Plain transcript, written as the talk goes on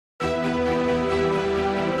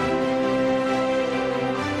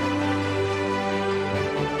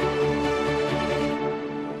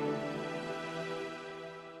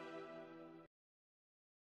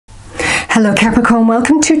Hello Capricorn,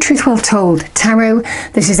 welcome to Truth Well Told Tarot.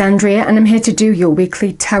 This is Andrea and I'm here to do your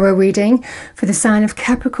weekly tarot reading for the sign of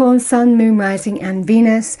Capricorn, Sun, Moon, Rising and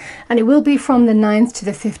Venus. And it will be from the 9th to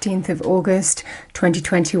the 15th of August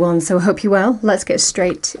 2021. So I hope you're well. Let's get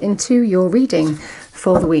straight into your reading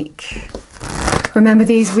for the week. Remember,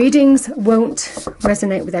 these readings won't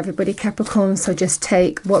resonate with everybody, Capricorn, so just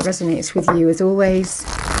take what resonates with you as always.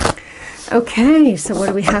 Okay, so what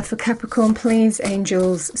do we have for Capricorn, please?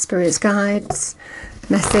 Angels, spirits, guides,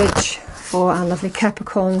 message for our lovely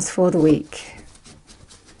Capricorns for the week.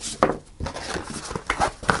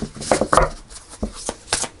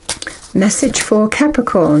 Message for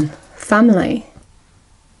Capricorn, family.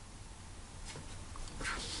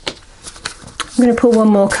 I'm going to pull one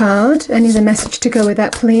more card. Any other message to go with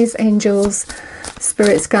that, please? Angels,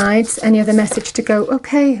 spirits, guides. Any other message to go?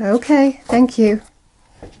 Okay, thank you.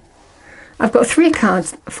 I've got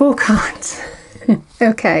four cards.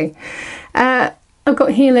 Okay. I've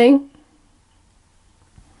got healing,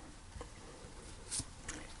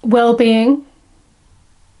 well-being,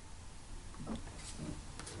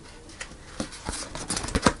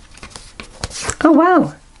 oh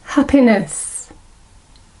wow, happiness.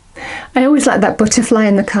 I always like that butterfly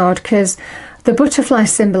in the card because the butterfly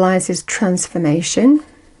symbolizes transformation.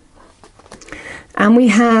 And we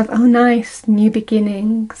have, oh nice, new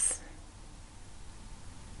beginnings.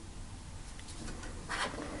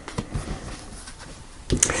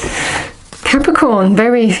 Capricorn,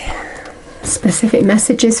 very specific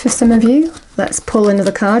messages for some of you. Let's pull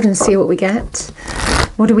another card and see what we get.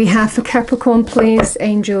 What do we have for Capricorn, please?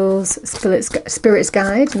 Angels, spirits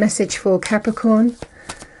guide, message for Capricorn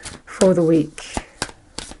for the week.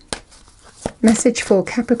 Message for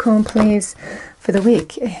Capricorn, please, for the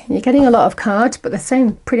week. You're getting a lot of cards, but they're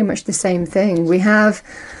saying pretty much the same thing. We have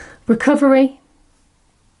recovery,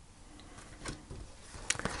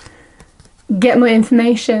 get more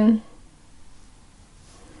information,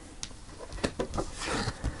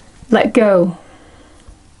 let go.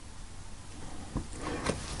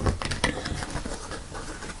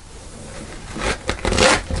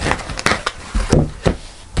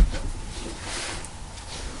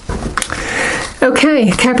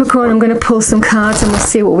 Okay, Capricorn, I'm going to pull some cards and we'll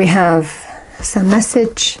see what we have. So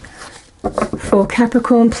message for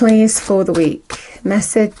Capricorn, please, for the week.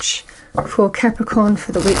 Message for Capricorn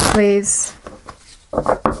for the week, please.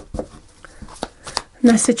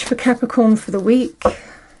 Message for Capricorn for the week.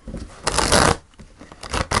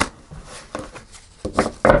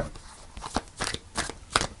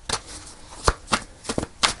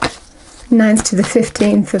 Ninth to the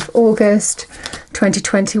 15th of August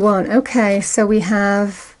 2021. Okay, so we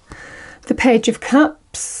have the Page of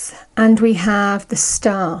Cups and we have the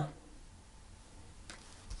Star.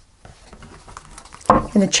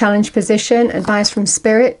 In the challenge position, advice from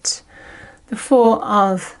Spirit, the Four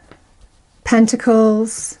of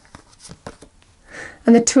Pentacles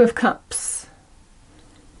and the Two of Cups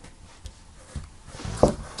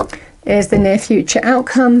is the near future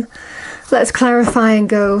outcome. Let's clarify and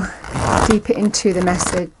go deeper into the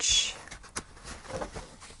message.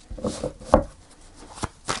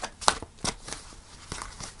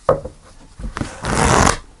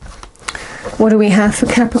 What do we have for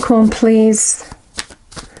Capricorn, please?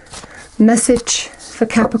 Message for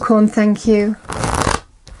Capricorn, thank you.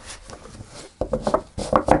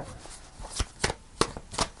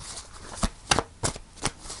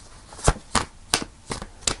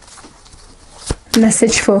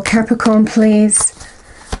 Message for Capricorn, please,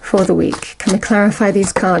 for the week. Can we clarify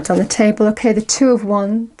these cards on the table? Okay, the Two of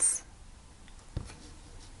Wands.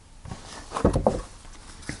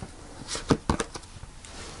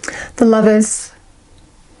 The Lovers.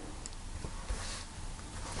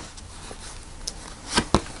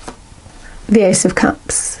 The Ace of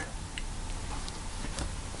Cups.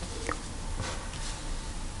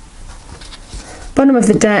 Bottom of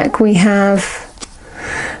the deck we have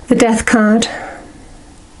the Death card.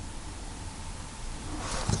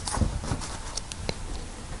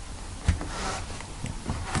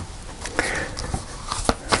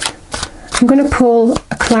 I'm going to pull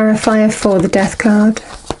a clarifier for the Death card.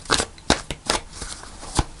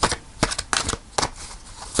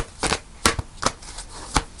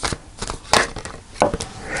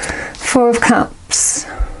 Four of Cups.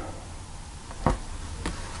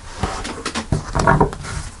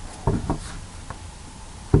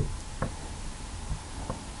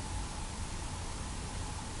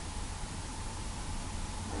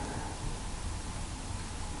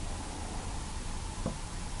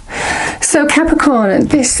 So Capricorn,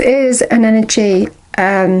 this is an energy.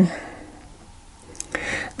 The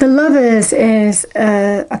Lovers is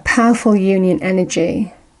a powerful union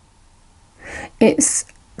energy. It's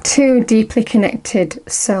two deeply connected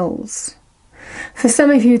souls. For some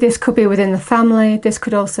of you, this could be within the family. This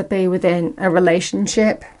could also be within a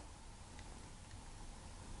relationship.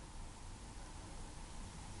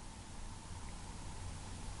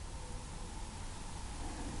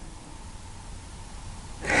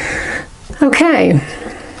 Okay.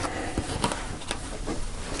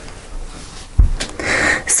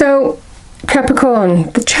 So, Capricorn,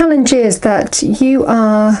 the challenge is that you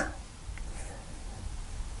are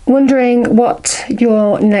wondering what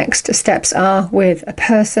your next steps are with a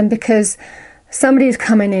person, because somebody is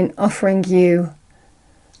coming in offering you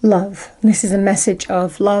love. This is a message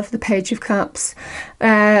of love, the Page of Cups.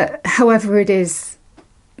 However it is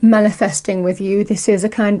manifesting with you, this is a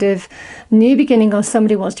kind of new beginning, or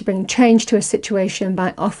somebody wants to bring change to a situation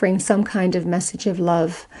by offering some kind of message of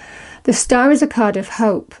love. The Star is a card of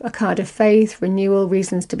hope, a card of faith, renewal,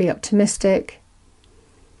 reasons to be optimistic.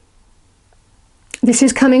 This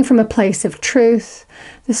is coming from a place of truth.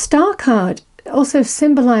 The Star card also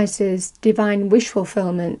symbolizes divine wish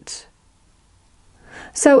fulfillment.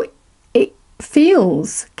 So it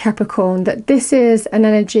feels, Capricorn, that this is an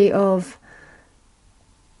energy of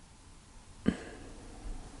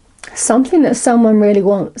something that someone really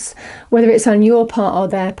wants, whether it's on your part or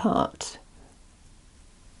their part.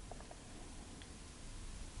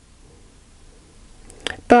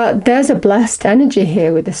 But there's a blessed energy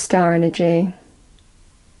here with the Star energy.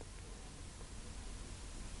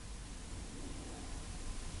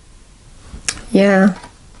 Yeah.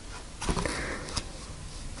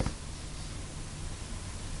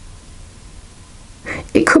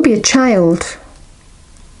 It could be a child.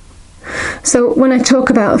 So when I talk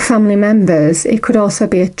about family members, it could also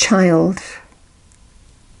be a child.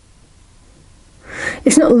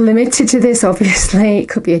 It's not limited to this, obviously. It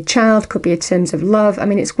could be a child, could be in terms of love. I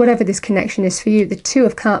mean, it's whatever this connection is for you. The Two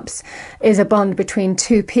of Cups is a bond between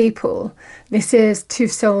two people. This is two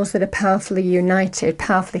souls that are powerfully united,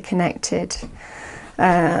 powerfully connected,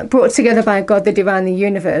 brought together by God, the divine, the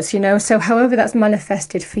universe, you know. So however that's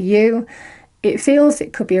manifested for you, it feels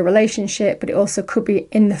it could be a relationship, but it also could be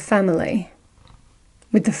in the family,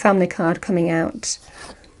 with the family card coming out.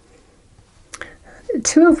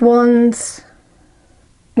 Two of Wands.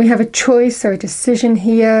 We have a choice or a decision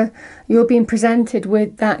here. You're being presented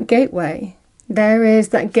with that gateway. There is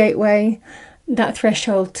that gateway, that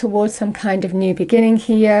threshold towards some kind of new beginning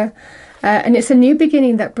here. And it's a new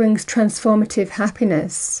beginning that brings transformative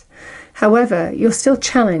happiness. However, you're still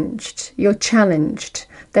challenged. You're challenged.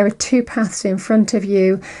 There are two paths in front of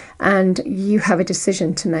you and you have a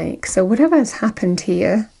decision to make. So whatever has happened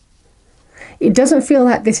here, it doesn't feel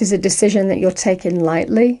like this is a decision that you're taking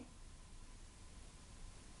lightly.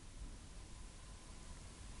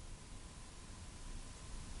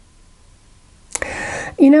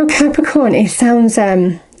 You know, Capricorn, it sounds,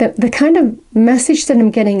 the kind of message that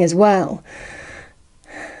I'm getting as well,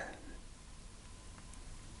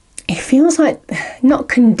 it feels like, not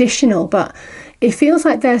conditional, but it feels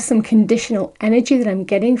like there's some conditional energy that I'm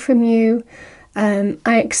getting from you. I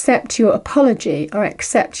accept your apology, or I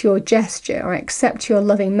accept your gesture, or I accept your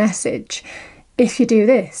loving message if you do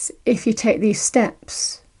this, if you take these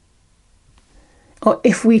steps, or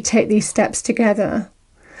if we take these steps together.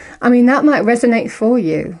 I mean, that might resonate for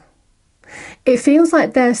you. It feels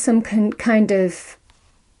like there's some kind of,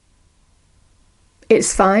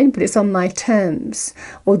 it's fine, but it's on my terms,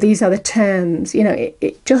 or these are the terms. You know,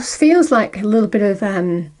 it just feels like a little bit of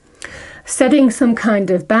setting some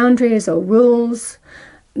kind of boundaries or rules.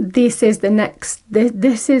 This is the next,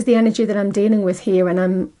 this is the energy that I'm dealing with here,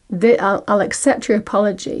 and I'll accept your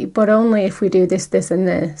apology, but only if we do this, this, and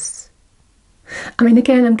this. I mean,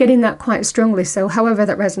 again, I'm getting that quite strongly, so however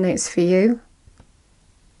that resonates for you.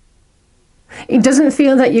 It doesn't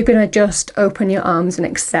feel that you're going to just open your arms and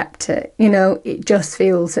accept it, you know. It just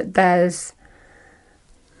feels that there's,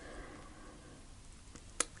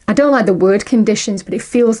 I don't like the word conditions, but it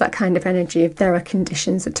feels that kind of energy if there are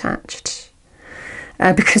conditions attached.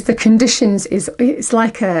 Because the conditions it's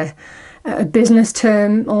like a business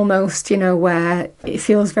term almost, you know, where it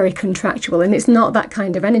feels very contractual, and it's not that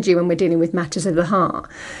kind of energy when we're dealing with matters of the heart.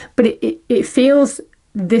 But it feels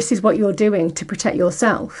this is what you're doing to protect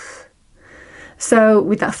yourself. So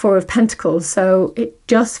with that Four of Pentacles, so it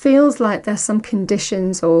just feels like there's some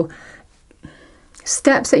conditions or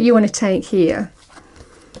steps that you want to take here.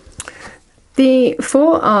 The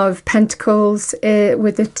Four of Pentacles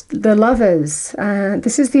with the Lovers,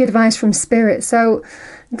 this is the advice from Spirit. So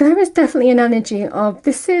there is definitely an energy of,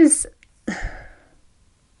 this is,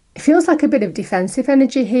 it feels like a bit of defensive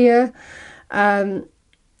energy here.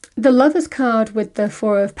 The Lovers card with the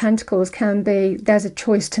Four of Pentacles can be, there's a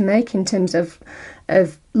choice to make in terms of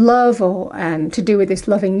love, or to do with this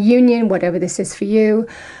loving union, whatever this is for you.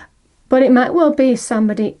 But it might well be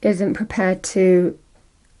somebody isn't prepared to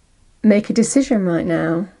make a decision right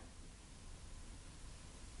now.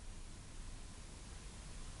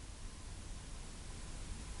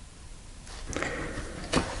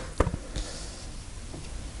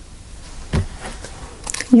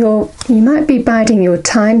 You might be biding your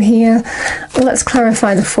time here. Let's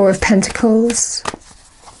clarify the Four of Pentacles.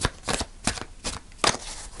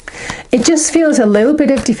 It just feels a little bit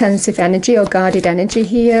of defensive energy or guarded energy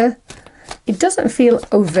here. It doesn't feel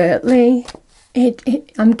overtly.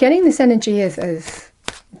 I'm getting this energy of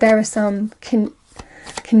there are some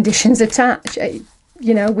conditions attached.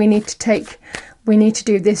 You know, we need to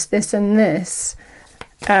do this, this and this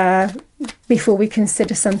before we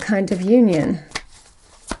consider some kind of union.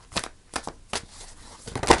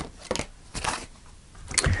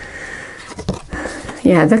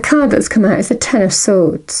 Yeah, the card that's come out is the Ten of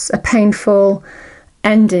Swords, a painful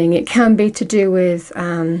ending. It can be to do with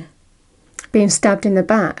being stabbed in the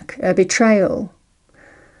back, a betrayal,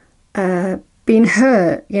 being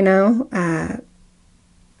hurt, you know.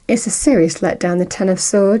 It's a serious letdown, the Ten of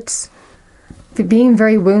Swords. For being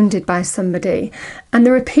very wounded by somebody. And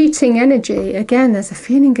the repeating energy, again, there's a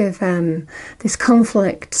feeling of this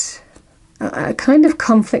conflict, a kind of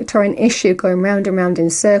conflict or an issue going round and round in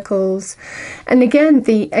circles. And again,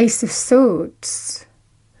 the Ace of Swords.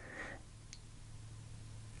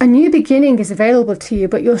 A new beginning is available to you,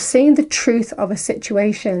 but you're seeing the truth of a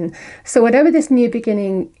situation. So whatever this new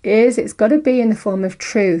beginning is, it's got to be in the form of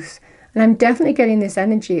truth. And I'm definitely getting this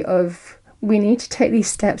energy of we need to take these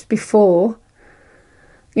steps before,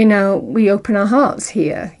 you know, we open our hearts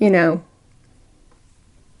here, you know.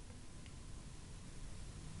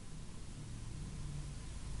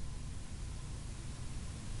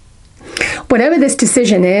 Whatever this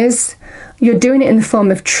decision is, you're doing it in the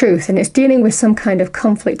form of truth, and it's dealing with some kind of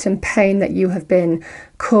conflict and pain that you have been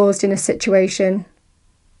caused in a situation.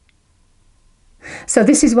 So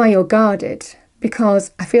this is why you're guarded,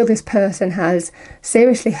 because I feel this person has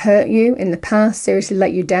seriously hurt you in the past, seriously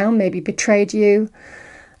let you down, maybe betrayed you.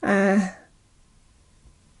 And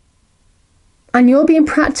you're being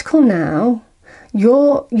practical now.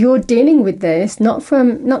 You're dealing with this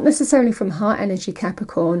not necessarily from heart energy,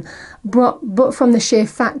 Capricorn, but from the sheer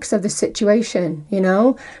facts of the situation. You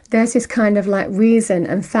know, there's this kind of like reason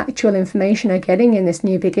and factual information I'm getting in this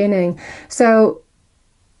new beginning. So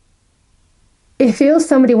it feels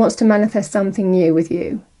somebody wants to manifest something new with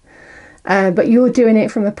you, but you're doing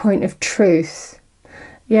it from a point of truth.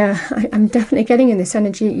 Yeah, I'm definitely getting in this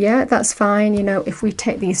energy. Yeah, that's fine. You know, if we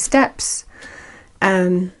take these steps,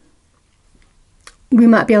 we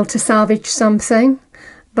might be able to salvage something,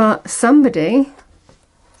 but somebody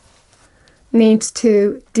needs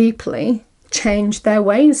to deeply change their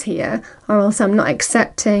ways here, or else I'm not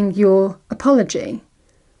accepting your apology.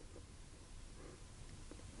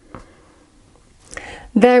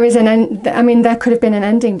 There is an end. I mean, there could have been an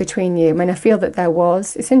ending between you. I mean, I feel that there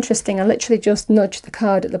was. It's interesting. I literally just nudged the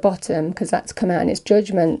card at the bottom because that's come out and it's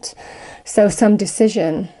judgment. So some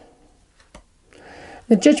decision.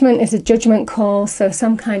 The judgment is a judgment call, so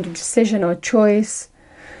some kind of decision or choice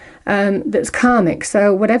that's karmic.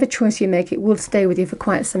 So whatever choice you make, it will stay with you for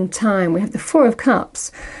quite some time. We have the Four of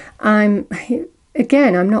Cups. I'm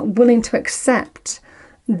not willing to accept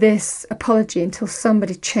this apology until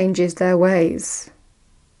somebody changes their ways.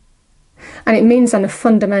 And it means on a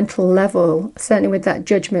fundamental level, certainly with that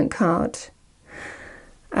judgment card.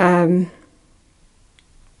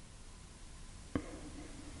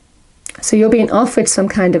 So you're being offered some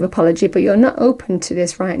kind of apology, but you're not open to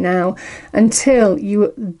this right now until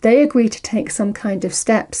they agree to take some kind of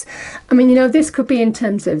steps. I mean, you know, this could be in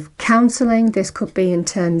terms of counselling. This could be in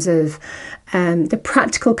terms of the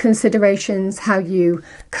practical considerations, how you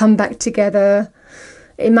come back together.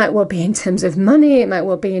 It might well be in terms of money. It might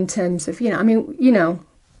well be in terms of,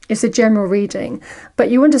 it's a general reading.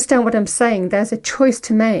 But you understand what I'm saying. There's a choice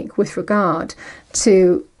to make with regard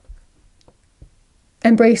to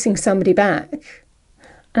embracing somebody back.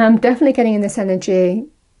 And I'm definitely getting in this energy.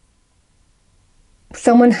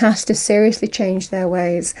 Someone has to seriously change their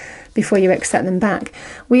ways before you accept them back.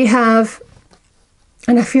 We have,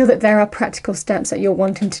 and I feel that there are practical steps that you're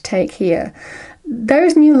wanting to take here. There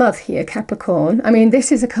is new love here, Capricorn. I mean,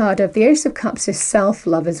 this is a card of the Ace of Cups is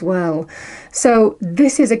self-love as well. So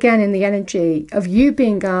this is again in the energy of you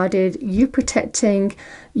being guarded, you protecting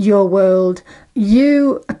your world,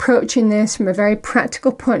 you approaching this from a very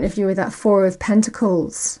practical point of view with that Four of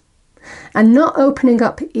Pentacles. and not opening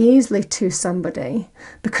up easily to somebody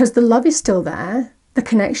because the love is still there, the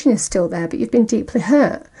connection is still there, but you've been deeply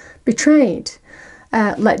hurt, betrayed,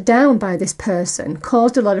 let down by this person,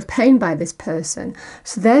 caused a lot of pain by this person.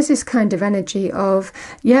 So there's this kind of energy of,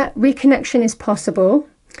 yeah, reconnection is possible,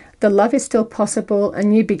 the love is still possible, a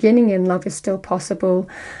new beginning in love is still possible,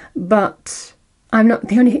 but I'm not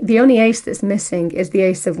the only ace that's missing is the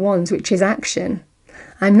Ace of Wands, which is action.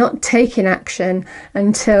 I'm not taking action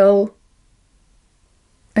until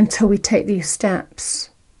we take these steps.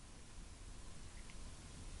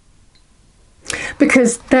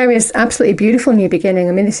 Because there is absolutely beautiful new beginning.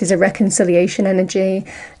 I mean, this is a reconciliation energy.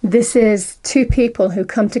 This is two people who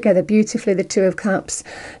come together beautifully, the Two of Cups.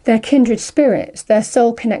 They're kindred spirits. They're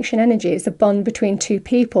soul connection energy. It's a bond between two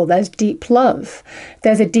people. There's deep love.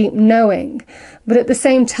 There's a deep knowing. But at the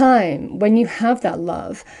same time, when you have that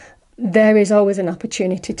love, there is always an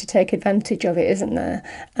opportunity to take advantage of it, isn't there?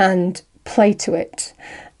 And play to it.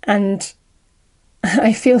 And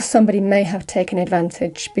I feel somebody may have taken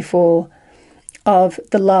advantage before of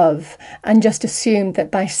the love and just assumed that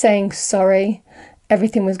by saying sorry,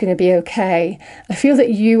 everything was going to be okay. I feel that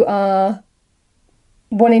you are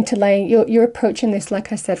wanting to you're approaching this,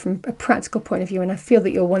 like I said, from a practical point of view, and I feel that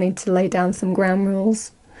you're wanting to lay down some ground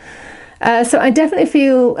rules. So I definitely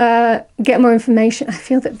feel, get more information. I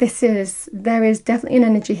feel that there is definitely an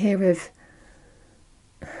energy here of,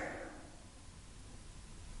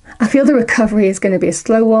 I feel the recovery is going to be a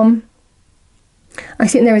slow one. I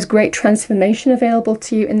think there is great transformation available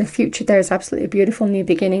to you in the future. There is absolutely a beautiful new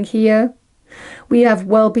beginning here. We have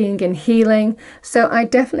well-being and healing. So I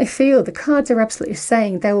definitely feel the cards are absolutely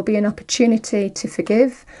saying there will be an opportunity to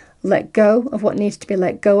forgive, let go of what needs to be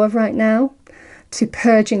let go of right now, to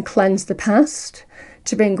purge and cleanse the past,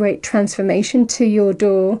 to bring great transformation to your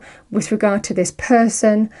door with regard to this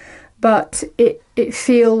person. But it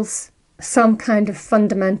feels some kind of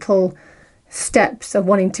fundamental steps are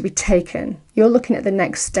wanting to be taken. You're looking at the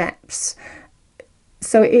next steps.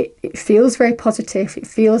 So it feels very positive. It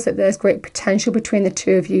feels that there's great potential between the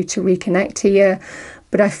two of you to reconnect here.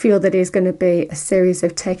 But I feel that it's going to be a series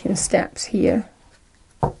of taking steps here.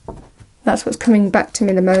 That's what's coming back to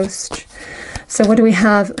me the most. So what do we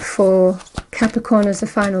have for Capricorn as a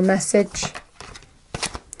final message?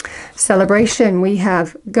 Celebration. We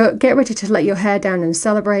have get ready to let your hair down and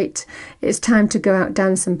celebrate. It's time to go out,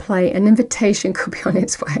 dance and play. An invitation could be on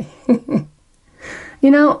its way. You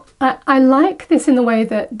know, I like this in the way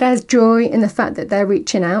that there's joy in the fact that they're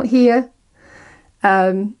reaching out here.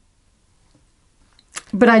 But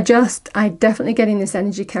I definitely getting this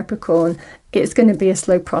energy, Capricorn. It's going to be a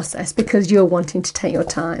slow process because you're wanting to take your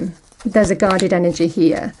time. There's a guarded energy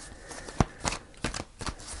here.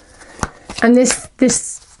 And this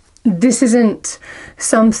isn't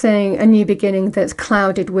something, a new beginning that's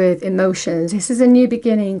clouded with emotions. This is a new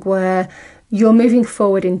beginning where you're moving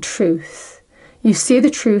forward in truth. You see the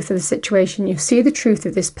truth of the situation, you see the truth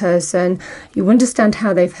of this person, you understand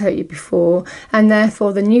how they've hurt you before, and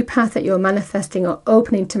therefore the new path that you're manifesting or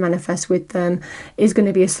opening to manifest with them is going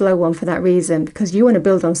to be a slow one for that reason, because you want to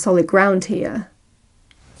build on solid ground here.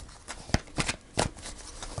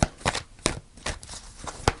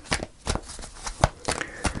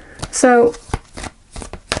 So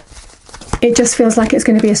it just feels like it's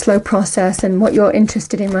going to be a slow process, and what you're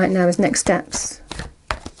interested in right now is next steps.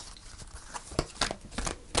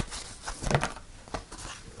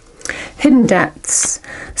 Hidden depths.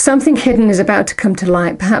 Something hidden is about to come to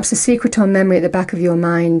light, perhaps a secret or memory at the back of your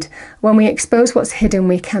mind. When we expose what's hidden,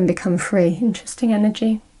 we can become free. Interesting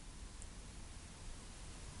energy.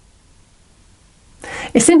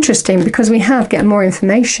 It's interesting because we have get more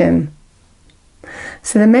information.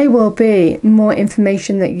 So there may well be more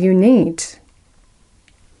information that you need.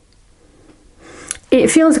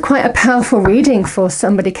 It feels quite a powerful reading for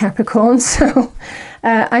somebody, Capricorn, so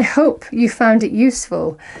I hope you found it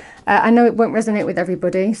useful. I know it won't resonate with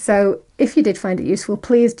everybody, so if you did find it useful,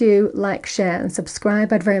 please do like, share and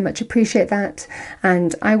subscribe. I'd very much appreciate that,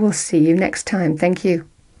 and I will see you next time. Thank you.